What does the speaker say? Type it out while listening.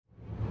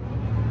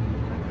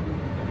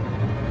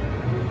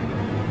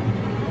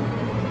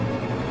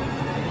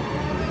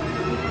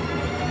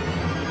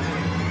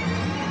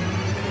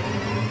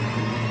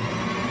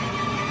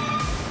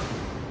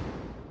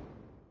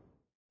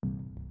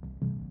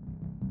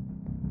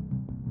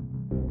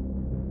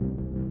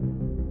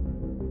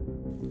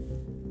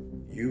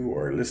You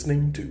are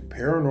listening to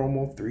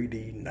Paranormal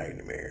 3D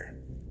Nightmare.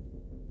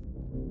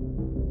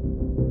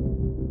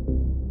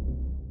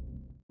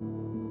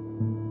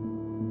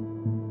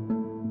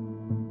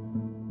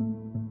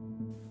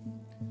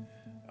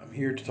 I'm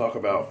here to talk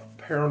about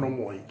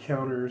paranormal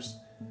encounters,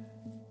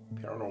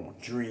 paranormal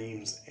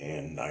dreams,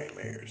 and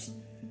nightmares.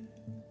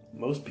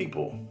 Most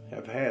people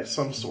have had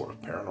some sort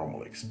of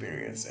paranormal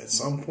experience at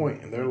some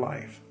point in their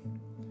life,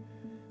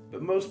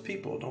 but most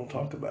people don't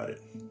talk about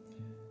it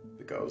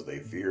because they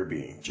fear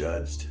being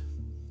judged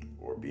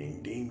or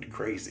being deemed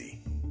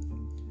crazy.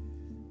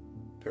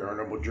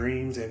 Paranormal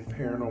dreams and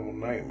paranormal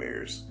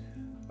nightmares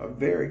are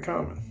very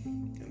common,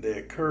 and they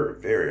occur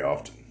very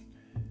often.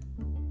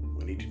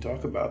 We need to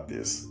talk about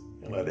this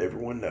and let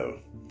everyone know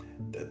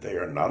that they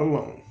are not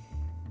alone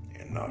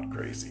and not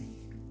crazy.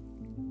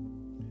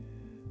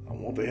 I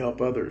want to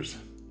help others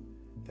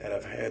that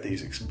have had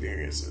these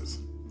experiences.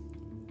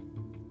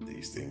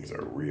 These things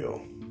are real,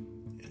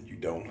 and you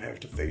don't have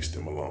to face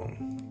them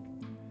alone.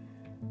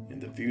 In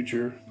the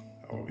future,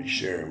 I will be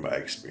sharing my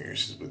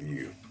experiences with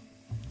you.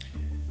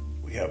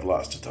 We have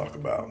lots to talk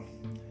about,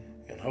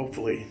 and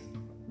hopefully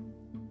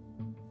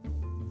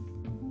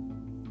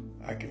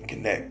I can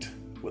connect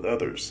with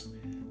others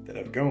that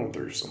have gone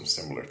through some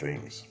similar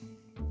things.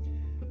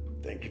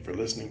 Thank you for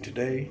listening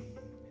today,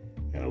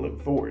 and I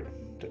look forward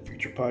to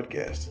future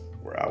podcasts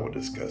where I will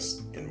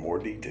discuss in more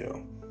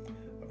detail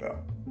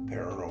about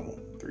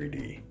paranormal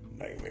 3D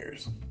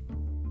nightmares.